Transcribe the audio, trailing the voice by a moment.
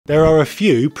There are a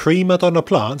few prima donna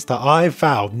plants that I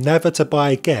vowed never to buy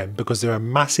again because they're a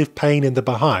massive pain in the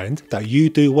behind that you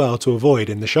do well to avoid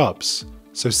in the shops.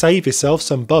 So save yourself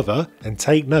some bother and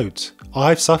take note.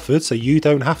 I've suffered so you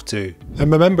don't have to.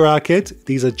 And remember our kid,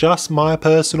 these are just my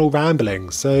personal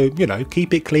ramblings, so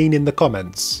keep it clean in the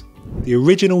comments. The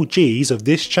original G's of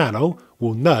this channel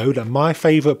will know that my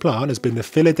favourite plant has been the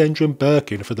Philodendron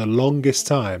Birkin for the longest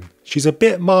time. She's a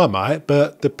bit Marmite,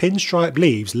 but the pinstripe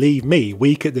leaves leave me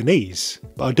weak at the knees.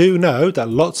 But I do know that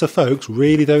lots of folks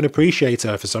really don't appreciate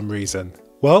her for some reason.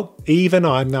 Well, even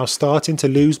I'm now starting to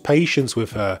lose patience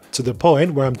with her, to the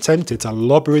point where I'm tempted to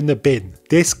lob her in the bin.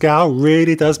 This gal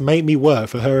really does make me work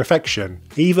for her affection,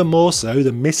 even more so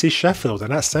than Mrs. Sheffield,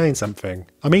 and that's saying something.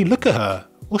 I mean, look at her.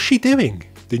 What's she doing?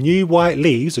 The new white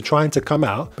leaves are trying to come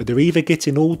out, but they're either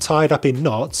getting all tied up in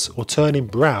knots or turning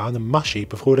brown and mushy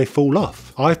before they fall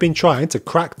off. I've been trying to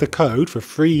crack the code for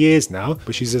 3 years now,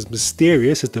 but she's as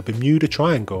mysterious as the Bermuda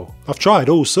Triangle. I've tried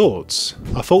all sorts.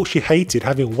 I thought she hated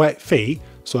having wet feet,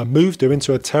 so I moved her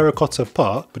into a terracotta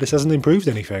pot, but this hasn't improved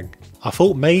anything. I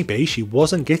thought maybe she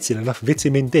wasn't getting enough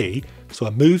vitamin D, so I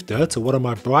moved her to one of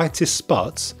my brightest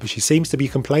spots, but she seems to be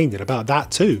complaining about that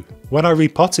too. When I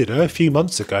repotted her a few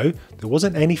months ago, there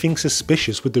wasn't anything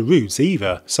suspicious with the roots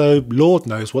either, so Lord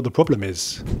knows what the problem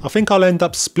is. I think I'll end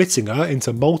up splitting her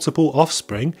into multiple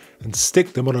offspring and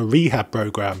stick them on a rehab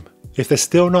program. If they're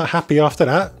still not happy after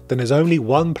that, then there's only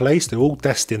one place they're all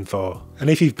destined for. And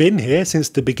if you've been here since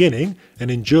the beginning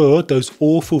and endured those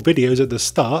awful videos at the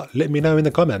start, let me know in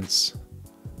the comments.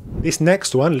 This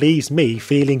next one leaves me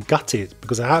feeling gutted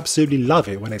because I absolutely love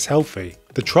it when it's healthy.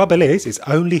 The trouble is, it's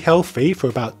only healthy for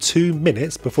about 2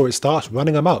 minutes before it starts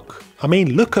running amok. I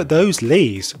mean, look at those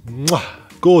leaves. Mwah,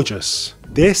 gorgeous.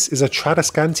 This is a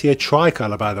Tradescantia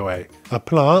tricolour, by the way, a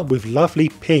plant with lovely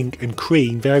pink and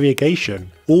cream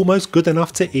variegation, almost good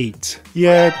enough to eat.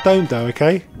 Yeah, don't though,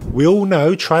 okay? We all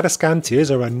know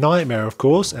Tradescantias are a nightmare of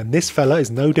course, and this fella is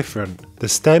no different. The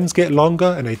stems get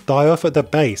longer and they die off at the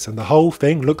base, and the whole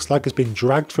thing looks like it's been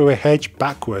dragged through a hedge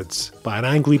backwards by an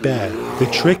angry bear. The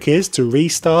trick is to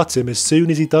restart him as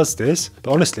soon as he does this,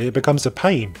 but honestly it becomes a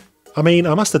pain. I mean,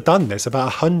 I must have done this about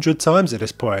 100 times at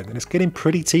this point, and it's getting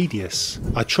pretty tedious.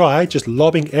 I tried just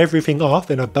lobbing everything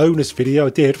off in a bonus video I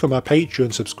did for my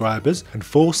Patreon subscribers and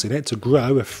forcing it to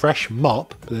grow a fresh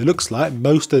mop, but it looks like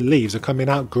most of the leaves are coming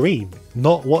out green.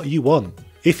 Not what you want.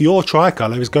 If your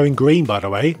tricolour is going green, by the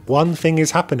way, one thing is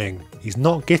happening. He's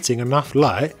not getting enough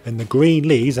light and the green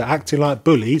leaves are acting like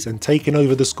bullies and taking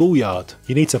over the schoolyard.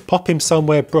 You need to pop him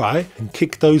somewhere bright and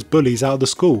kick those bullies out of the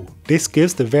school. This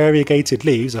gives the variegated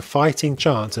leaves a fighting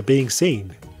chance of being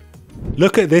seen.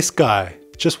 Look at this guy.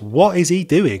 Just what is he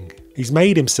doing? He's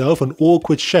made himself an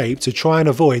awkward shape to try and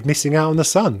avoid missing out on the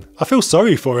sun. I feel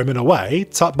sorry for him in a way,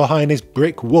 tucked behind his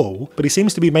brick wall, but he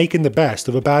seems to be making the best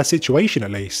of a bad situation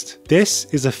at least. This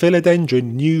is a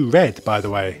Philodendron New Red, by the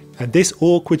way, and this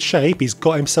awkward shape he's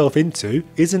got himself into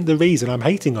isn't the reason I'm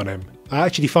hating on him. I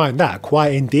actually find that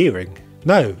quite endearing.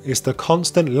 No, it's the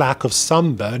constant lack of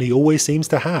sunburn he always seems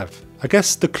to have. I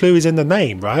guess the clue is in the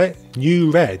name, right?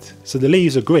 New Red. So the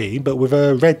leaves are green but with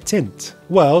a red tint.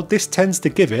 Well, this tends to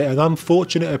give it an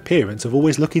unfortunate appearance of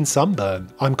always looking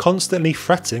sunburned. I'm constantly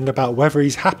fretting about whether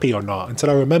he's happy or not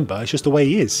until I remember it's just the way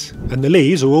he is. And the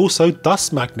leaves are also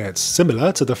dust magnets,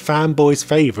 similar to the fanboy's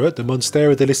favourite, the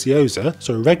Monstera deliciosa,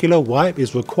 so a regular wipe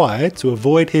is required to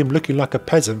avoid him looking like a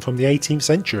peasant from the 18th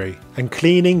century. And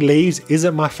cleaning leaves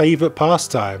isn't my favourite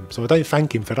pastime, so I don't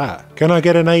thank him for that. Can I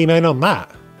get an amen on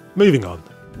that? Moving on.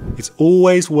 It's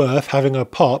always worth having a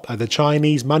pop at the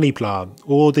Chinese money plant,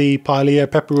 or the Pilea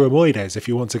peperomoides if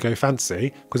you want to go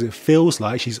fancy, because it feels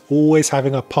like she's always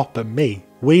having a pop at me.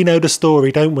 We know the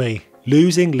story, don't we?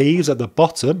 Losing leaves at the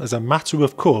bottom as a matter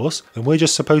of course, and we're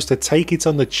just supposed to take it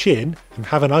on the chin and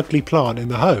have an ugly plant in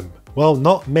the home. Well,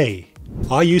 not me.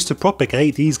 I used to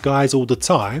propagate these guys all the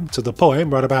time, to the point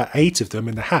where I had about 8 of them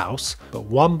in the house, but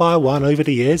one by one over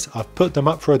the years I've put them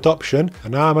up for adoption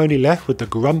and now I'm only left with the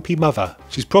grumpy mother.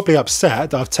 She's probably upset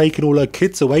that I've taken all her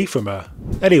kids away from her.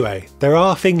 Anyway, there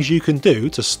are things you can do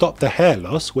to stop the hair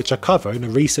loss, which I cover in a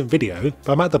recent video,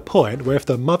 but I'm at the point where if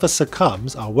the mother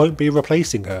succumbs I won't be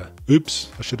replacing her.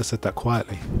 Oops, I should have said that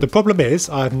quietly. The problem is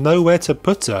I have nowhere to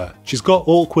put her. She's got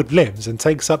awkward limbs and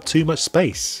takes up too much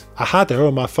space. I had her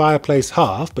on my fireplace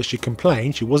hearth, but she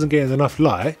complained she wasn't getting enough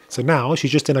light, so now she's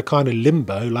just in a kind of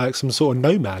limbo like some sort of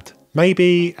nomad.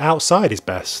 Maybe outside is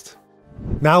best.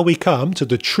 Now we come to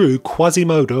the true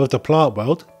Quasimodo of the plant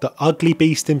world, the ugly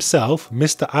beast himself,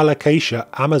 Mr. Alocasia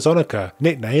amazonica,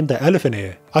 nicknamed the Elephant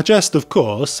Ear. I jest of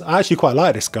course, I actually quite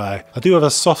like this guy. I do have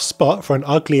a soft spot for an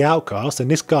ugly outcast and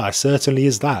this guy certainly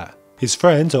is that. His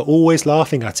friends are always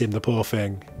laughing at him, the poor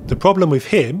thing. The problem with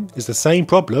him is the same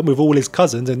problem with all his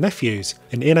cousins and nephews,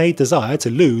 an innate desire to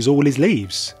lose all his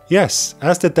leaves. Yes,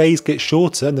 as the days get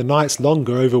shorter and the nights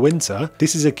longer over winter,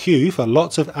 this is a cue for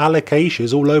lots of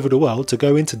alocasias all over the world to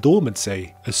go into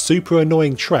dormancy, a super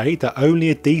annoying trait that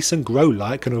only a decent grow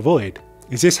light can avoid.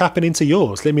 Is this happening to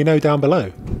yours? Let me know down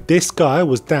below. This guy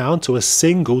was down to a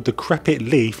single decrepit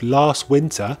leaf last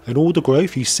winter, and all the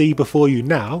growth you see before you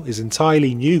now is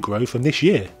entirely new growth from this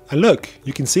year. And look,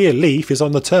 you can see a leaf is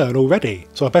on the turn already,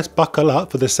 so I best buckle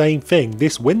up for the same thing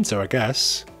this winter, I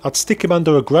guess. I'd stick him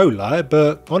under a grow light,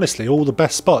 but honestly all the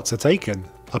best spots are taken.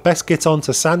 I best get on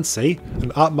to Scentsy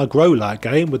and up my grow light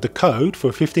game with the code for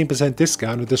a 15%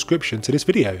 discount in the description to this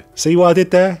video. See what I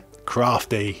did there?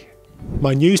 Crafty.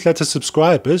 My newsletter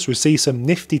subscribers received some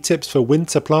nifty tips for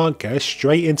winter plant care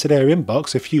straight into their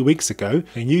inbox a few weeks ago,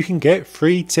 and you can get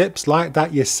free tips like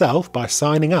that yourself by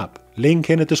signing up.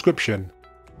 Link in the description.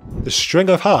 The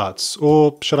string of hearts,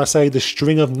 or should I say the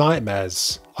string of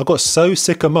nightmares. I got so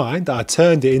sick of mine that I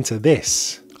turned it into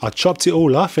this. I chopped it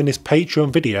all off in this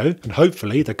Patreon video, and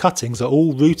hopefully the cuttings are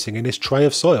all rooting in this tray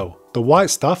of soil. The white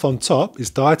stuff on top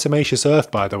is diatomaceous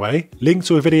earth, by the way. Link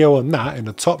to a video on that in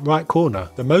the top right corner.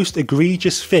 The most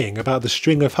egregious thing about the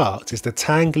string of hearts is the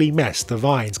tangly mess the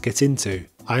vines get into.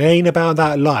 I ain't about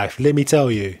that life, let me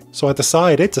tell you. So I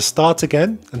decided to start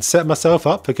again and set myself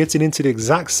up for getting into the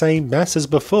exact same mess as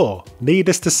before.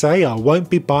 Needless to say, I won't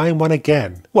be buying one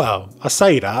again. Well, I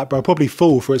say that, but I'll probably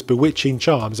fall for its bewitching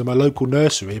charms in my local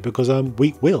nursery because I'm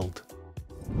weak-willed.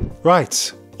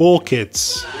 Right,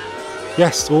 orchids.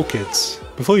 Yes, orchids.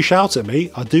 Before you shout at me,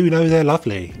 I do know they're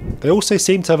lovely. They also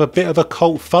seem to have a bit of a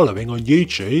cult following on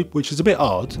YouTube, which is a bit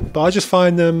odd, but I just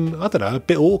find them, I don't know, a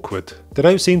bit awkward. They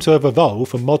don't seem to have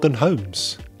evolved for modern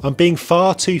homes. I'm being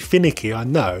far too finicky, I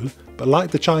know, but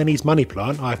like the Chinese money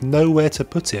plant, I have nowhere to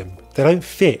put him. They don't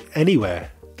fit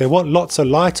anywhere. They want lots of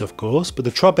light, of course, but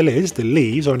the trouble is the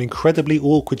leaves are an incredibly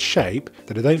awkward shape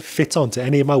that they don't fit onto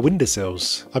any of my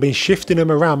windowsills. I've been shifting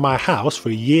them around my house for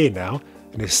a year now,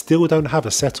 and they still don't have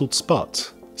a settled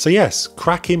spot. So yes,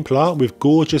 cracking plant with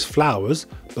gorgeous flowers,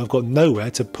 but I've got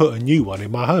nowhere to put a new one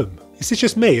in my home. Is this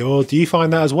just me, or do you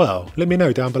find that as well? Let me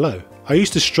know down below. I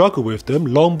used to struggle with them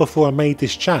long before I made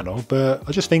this channel, but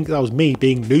I just think that was me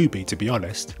being newbie, to be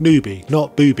honest. Newbie,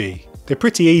 not booby. They're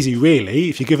pretty easy really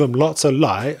if you give them lots of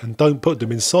light and don't put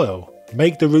them in soil.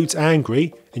 Make the roots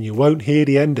angry and you won't hear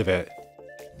the end of it.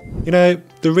 You know,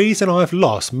 the reason I've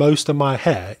lost most of my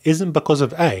hair isn't because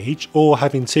of age or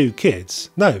having 2 kids.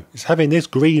 No, it's having this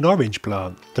green-orange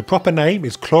plant. The proper name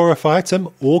is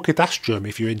Chlorophytum orchidastrum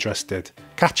if you're interested.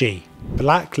 Catchy.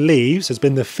 Black leaves has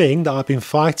been the thing that I've been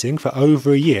fighting for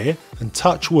over a year, and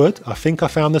touch wood, I think I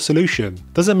found the solution.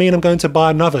 Doesn't mean I'm going to buy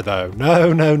another though.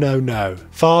 No.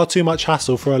 Far too much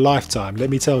hassle for a lifetime, let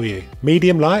me tell you.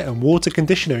 Medium light and water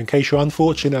conditioner in case you're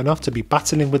unfortunate enough to be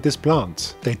battling with this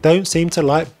plant. They don't seem to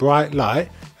like bright light,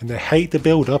 and they hate the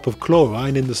build-up of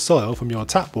chlorine in the soil from your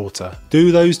tap water.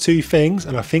 Do those 2 things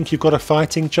and I think you've got a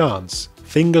fighting chance.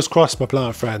 Fingers crossed, my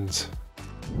plant friends.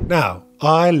 Now,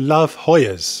 I love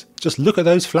Hoyas. Just look at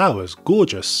those flowers,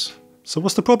 gorgeous. So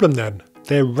what's the problem then?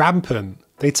 They're rampant.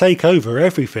 They take over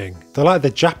everything. They're like the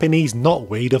Japanese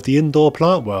knotweed of the indoor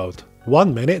plant world.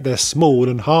 One minute they're small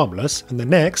and harmless, and the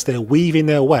next they're weaving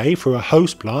their way through a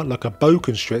host plant like a boa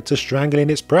constrictor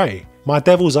strangling its prey. My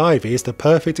devil's ivy is the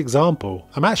perfect example.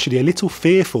 I'm actually a little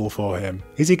fearful for him.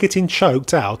 Is he getting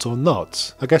choked out or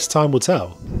not? I guess time will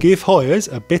tell. Give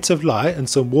Hoyas a bit of light and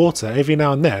some water every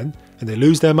now and then, and they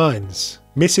lose their minds.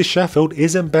 Mrs. Sheffield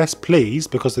isn't best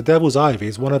pleased because the devil's ivy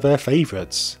is one of her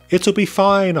favourites. It'll be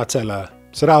fine, I tell her.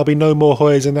 So that'll be no more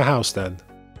Hoyas in the house then.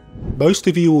 Most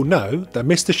of you will know that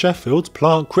Mr. Sheffield's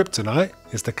plant kryptonite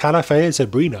is the Calafea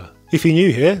zebrina. If you're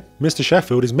new here, Mr.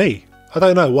 Sheffield is me. I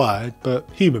don't know why, but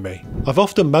humour me. I've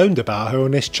often moaned about her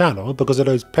on this channel because of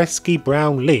those pesky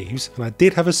brown leaves, and I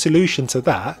did have a solution to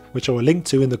that, which I will link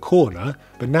to in the corner,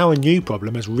 but now a new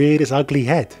problem has reared its ugly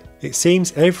head. It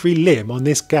seems every limb on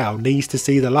this gal needs to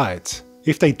see the light.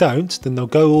 If they don't, then they'll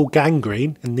go all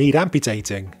gangrene and need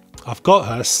amputating. I've got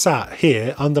her sat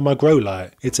here under my grow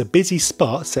light. It's a busy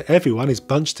spot so everyone is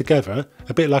bunched together,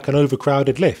 a bit like an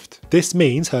overcrowded lift. This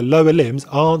means her lower limbs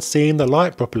aren't seeing the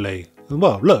light properly. And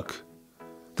well, look.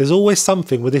 There's always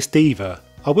something with this diva.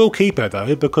 I will keep her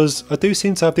though, because I do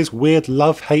seem to have this weird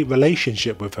love-hate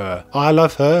relationship with her. I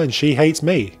love her and she hates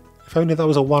me. If only that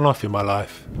was a one-off in my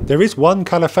life. There is one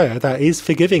Calafea that is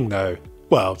forgiving though.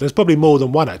 Well, there's probably more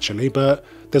than one actually, but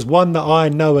there's one that I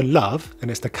know and love,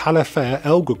 and it's the Callifair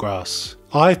Eldergrass.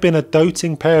 I've been a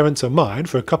doting parent of mine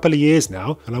for a couple of years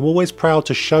now, and I'm always proud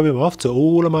to show him off to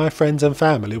all of my friends and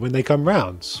family when they come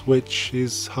round, which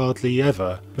is hardly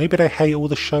ever. Maybe they hate all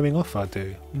the showing off I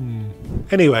do.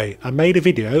 Anyway, I made a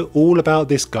video all about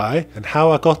this guy and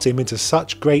how I got him into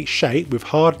such great shape with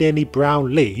hardly any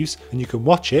brown leaves, and you can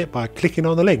watch it by clicking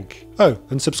on the link. Oh,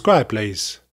 and subscribe please.